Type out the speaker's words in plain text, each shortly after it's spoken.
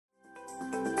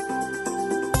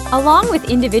Along with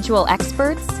individual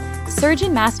experts,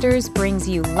 SurgeonMasters brings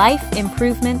you life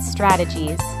improvement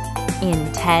strategies in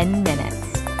 10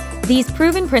 minutes. These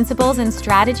proven principles and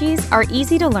strategies are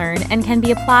easy to learn and can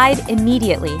be applied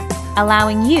immediately,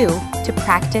 allowing you to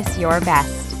practice your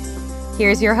best.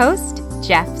 Here's your host,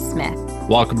 Jeff Smith.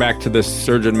 Welcome back to the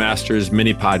SurgeonMasters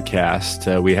mini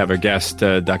podcast. We have our guest,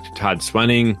 Dr. Todd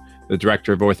Swenning, the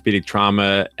Director of Orthopedic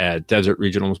Trauma at Desert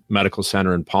Regional Medical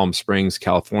Center in Palm Springs,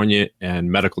 California, and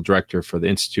Medical Director for the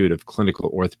Institute of Clinical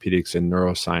Orthopedics and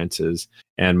Neurosciences,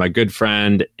 and my good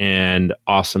friend and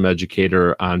awesome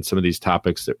educator on some of these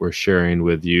topics that we're sharing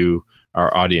with you,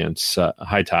 our audience.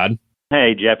 Hi, Todd.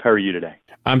 Hey, Jeff. How are you today?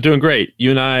 I'm doing great.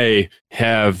 You and I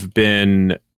have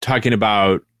been talking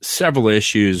about several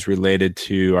issues related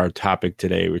to our topic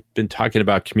today. We've been talking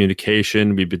about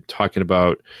communication. We've been talking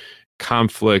about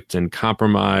conflict and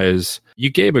compromise.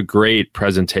 You gave a great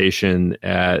presentation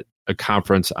at a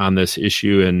conference on this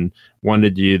issue and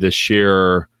wanted you to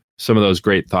share some of those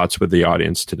great thoughts with the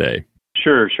audience today.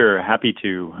 Sure. Happy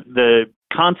to. The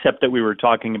concept that we were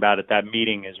talking about at that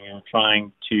meeting is we were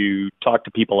trying to talk to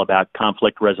people about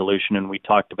conflict resolution, and we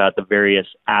talked about the various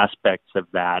aspects of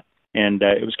that. And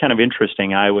it was kind of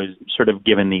interesting. I was sort of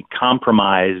given the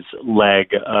compromise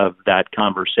leg of that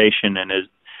conversation, and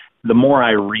the more I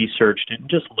researched and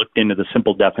just looked into the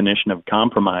simple definition of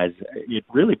compromise, it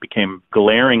really became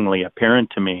glaringly apparent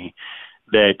to me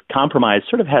that compromise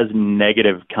sort of has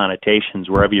negative connotations.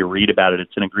 Wherever you read about it,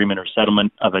 it's an agreement or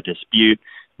settlement of a dispute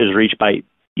that is reached by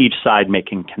each side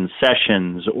making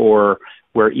concessions, or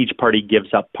where each party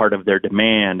gives up part of their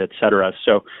demand, et cetera.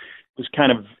 So it was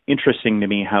kind of interesting to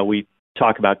me how we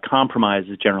talk about compromise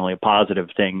as generally a positive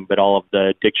thing, but all of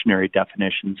the dictionary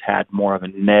definitions had more of a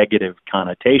negative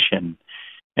connotation.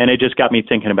 And it just got me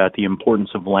thinking about the importance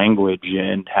of language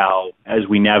and how, as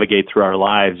we navigate through our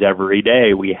lives every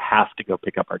day, we have to go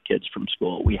pick up our kids from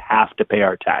school. We have to pay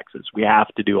our taxes. We have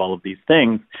to do all of these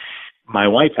things. My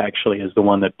wife actually is the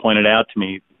one that pointed out to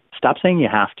me, stop saying you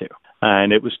have to.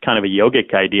 And it was kind of a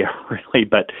yogic idea, really,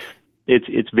 but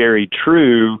it's very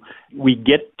true. We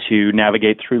get to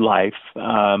navigate through life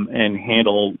and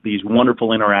handle these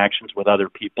wonderful interactions with other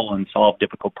people and solve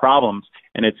difficult problems,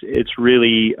 and it's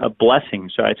really a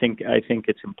blessing. So I think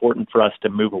it's important for us to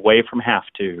move away from have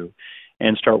to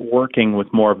and start working with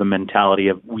more of a mentality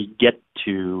of we get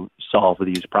to solve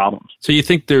these problems. So you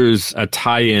think there's a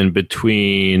tie-in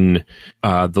between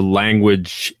the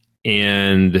language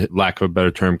and, lack of a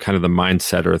better term, kind of the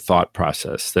mindset or thought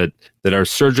process that our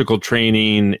surgical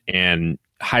training and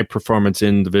high performance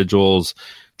individuals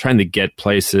trying to get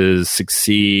places,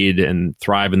 succeed, and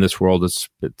thrive in this world.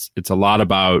 It's a lot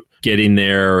about getting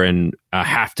there, and I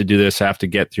have to do this. I have to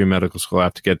get through medical school. I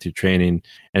have to get through training,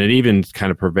 and it even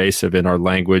kind of pervasive in our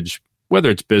language,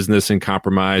 whether it's business and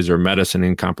compromise or medicine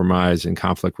and compromise and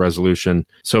conflict resolution.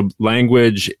 So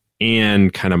language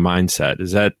and kind of mindset,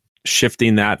 is that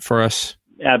shifting that for us?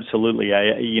 Absolutely.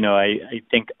 I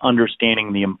think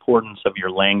understanding the importance of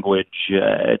your language,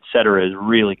 et cetera, is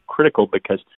really critical,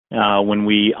 because when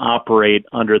we operate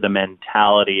under the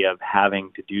mentality of having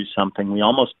to do something, we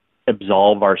almost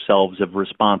absolve ourselves of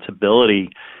responsibility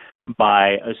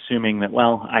by assuming that,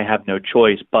 well, I have no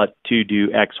choice but to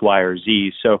do X, Y, or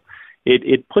Z. So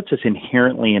it puts us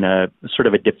inherently in a sort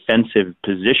of a defensive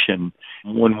position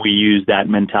when we use that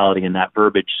mentality and that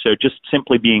verbiage. So just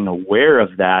simply being aware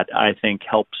of that, I think,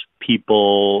 helps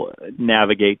people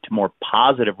navigate to more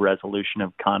positive resolution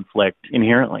of conflict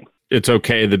inherently. It's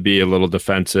okay to be a little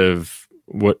defensive.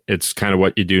 It's kind of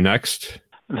what you do next.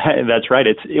 That's right.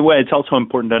 It's also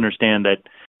important to understand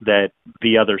that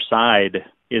the other side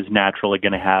is naturally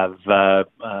going to have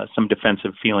some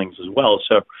defensive feelings as well.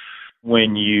 So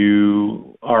when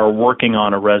you are working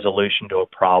on a resolution to a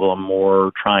problem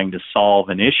or trying to solve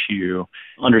an issue,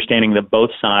 understanding that both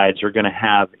sides are going to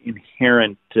have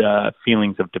inherent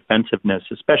feelings of defensiveness,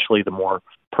 especially the more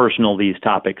personal these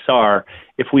topics are.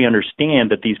 If we understand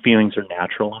that these feelings are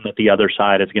natural and that the other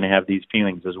side is going to have these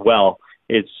feelings as well,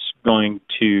 it's going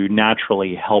to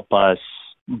naturally help us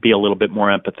be a little bit more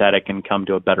empathetic and come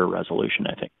to a better resolution,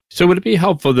 I think. So would it be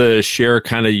helpful to share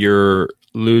kind of your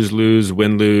lose-lose,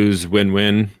 win-lose,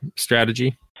 win-win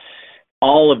strategy?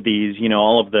 All of these,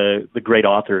 all of the great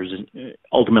authors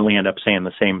ultimately end up saying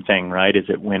the same thing, right? Is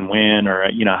it win-win, or,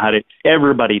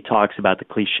 everybody talks about the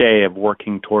cliche of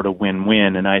working toward a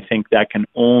win-win. And I think that can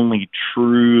only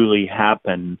truly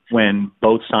happen when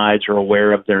both sides are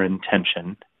aware of their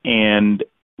intention, and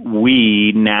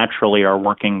we naturally are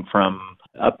working from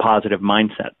a positive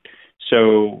mindset.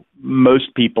 So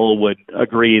most people would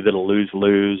agree that a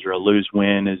lose-lose or a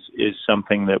lose-win is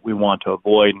something that we want to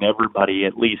avoid. And everybody,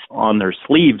 at least on their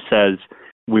sleeve, says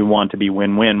we want to be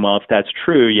win-win. Well, if that's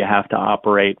true, you have to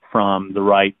operate from the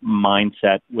right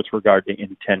mindset with regard to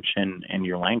intention and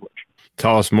your language.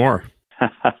 Tell us more.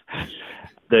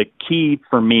 The key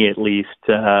for me, at least,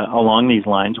 along these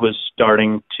lines was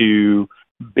starting to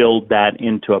build that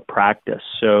into a practice.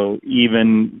 So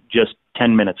even just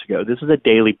 10 minutes ago, this is a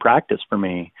daily practice for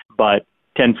me, but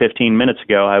 10, 15 minutes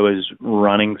ago, I was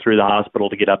running through the hospital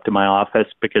to get up to my office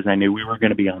because I knew we were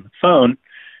going to be on the phone.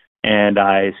 And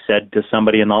I said to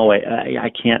somebody in the hallway,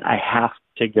 I have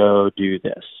to go do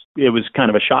this. It was kind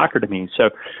of a shocker to me. So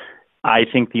I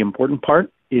think the important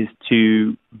part is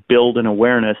to build an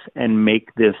awareness and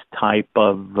make this type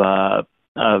of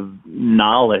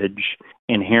knowledge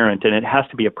inherent. And it has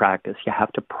to be a practice. You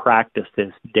have to practice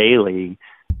this daily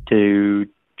to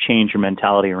change your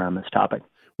mentality around this topic.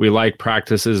 We like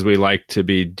practices. We like to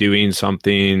be doing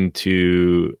something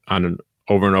on an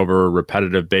over and over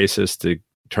repetitive basis to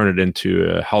turn it into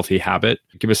a healthy habit.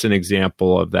 Give us an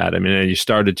example of that. I mean, you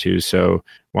started to, so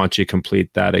why don't you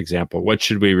complete that example? What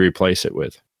should we replace it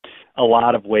with? A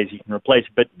lot of ways you can replace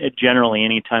it, but generally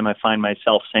anytime I find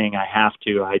myself saying I have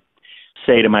to, I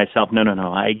say to myself, no,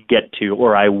 I get to,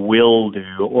 or I will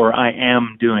do, or I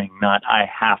am doing, not I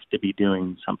have to be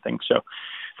doing something. So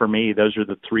for me, those are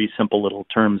the three simple little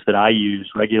terms that I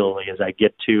use regularly as I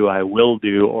get to, I will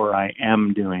do, or I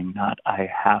am doing, not I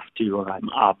have to, or I'm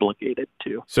obligated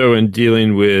to. So in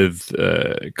dealing with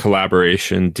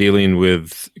collaboration, dealing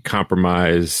with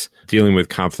compromise, dealing with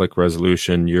conflict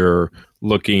resolution, you're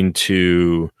looking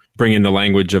to bring in the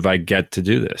language of I get to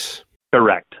do this.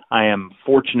 Correct. I am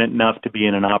fortunate enough to be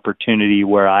in an opportunity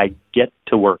where I get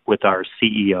to work with our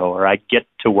CEO, or I get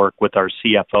to work with our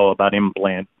CFO about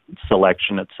implant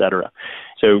selection, et cetera.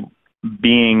 So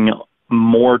being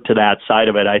more to that side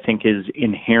of it, I think, is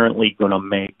inherently going to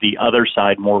make the other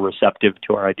side more receptive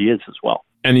to our ideas as well.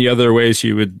 Any other ways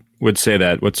you would say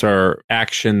that? What's our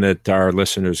action that our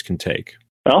listeners can take?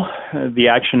 Well, the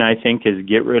action, I think, is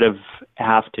get rid of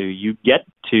have to. You get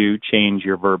to change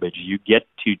your verbiage. You get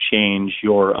to change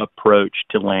your approach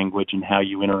to language and how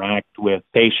you interact with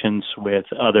patients, with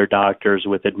other doctors,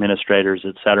 with administrators,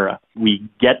 et cetera. We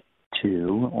get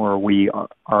to, or we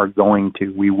are going to,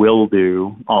 we will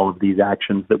do all of these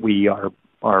actions that we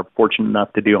are fortunate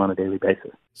enough to do on a daily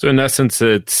basis. So in essence,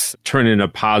 it's turning a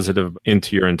positive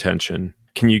into your intention.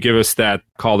 Can you give us that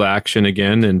call to action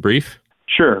again in brief?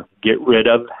 Sure. Get rid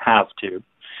of have to.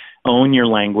 Own your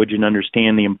language and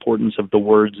understand the importance of the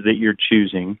words that you're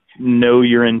choosing. Know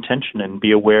your intention and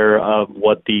be aware of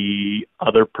what the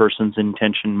other person's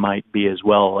intention might be as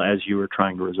well as you are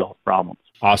trying to resolve problems.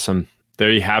 Awesome. There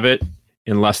you have it.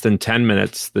 In less than 10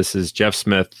 minutes, this is Jeff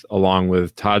Smith along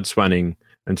with Todd Swenning.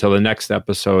 Until the next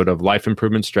episode of Life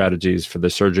Improvement Strategies for the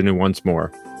Surgeon Who Wants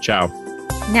More. Ciao.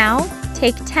 Now,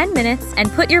 take 10 minutes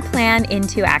and put your plan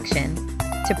into action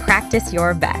to practice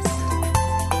your best.